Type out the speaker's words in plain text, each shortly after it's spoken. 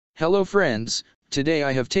Hello friends, today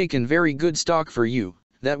I have taken very good stock for you,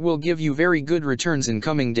 that will give you very good returns in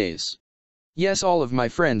coming days. Yes, all of my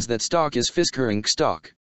friends, that stock is Fisker Inc.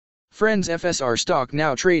 stock. Friends, FSR stock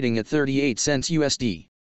now trading at 38 cents USD.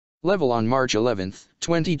 Level on March 11,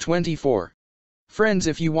 2024. Friends,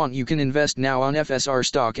 if you want you can invest now on FSR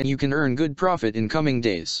stock and you can earn good profit in coming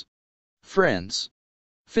days. Friends,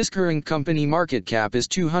 Fisker Inc. company market cap is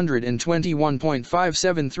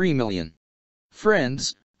 221.573 million.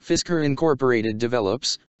 Friends, Fisker Incorporated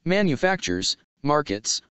develops, manufactures,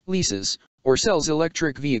 markets, leases, or sells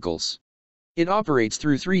electric vehicles. It operates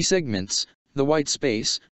through three segments: the white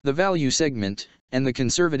space, the value segment, and the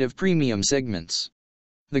conservative premium segments.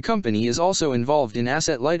 The company is also involved in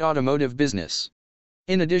asset-light automotive business.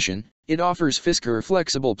 In addition, it offers Fisker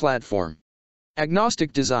Flexible Platform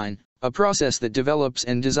Agnostic Design, a process that develops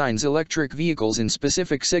and designs electric vehicles in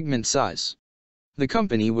specific segment size. The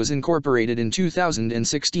company was incorporated in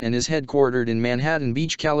 2016 and is headquartered in Manhattan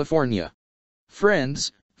Beach, California.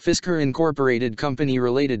 Friends, Fisker Incorporated company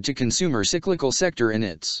related to consumer cyclical sector and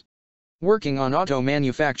it's working on auto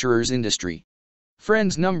manufacturers industry.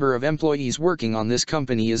 Friends, number of employees working on this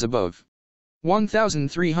company is above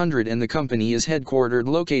 1,300 and the company is headquartered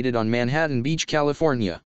located on Manhattan Beach,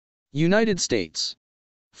 California, United States.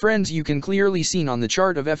 Friends, you can clearly see on the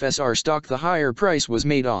chart of FSR stock the higher price was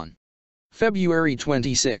made on February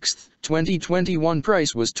 26, 2021.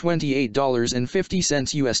 Price was $28.50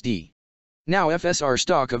 USD. Now FSR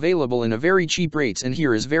stock available in a very cheap rates, and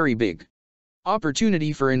here is very big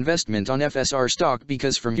opportunity for investment on FSR stock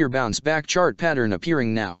because from here bounce back chart pattern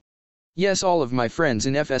appearing now. Yes, all of my friends,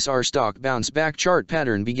 in FSR stock bounce back chart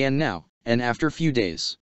pattern began now, and after few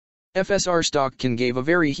days FSR stock can give a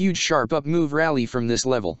very huge sharp up move rally from this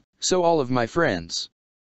level. So all of my friends,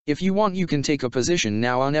 if you want you can take a position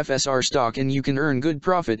now on FSR stock and you can earn good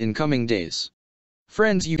profit in coming days.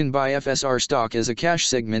 Friends, you can buy FSR stock as a cash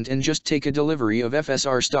segment and just take a delivery of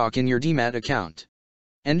FSR stock in your demat account.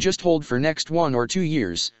 And just hold for next 1 or 2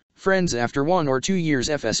 years. Friends, after 1 or 2 years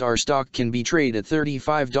FSR stock can be traded at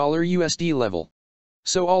 $35 USD level.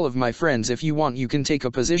 So all of my friends, if you want you can take a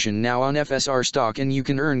position now on FSR stock and you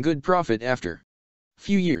can earn good profit after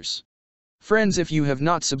few years. Friends, if you have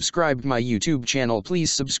not subscribed my YouTube channel,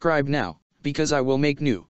 please subscribe now, because I will make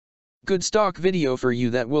new good stock video for you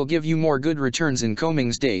that will give you more good returns in coming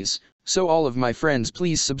days. So all of my friends,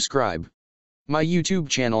 please subscribe my YouTube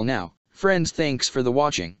channel now. Friends, thanks for the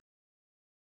watching.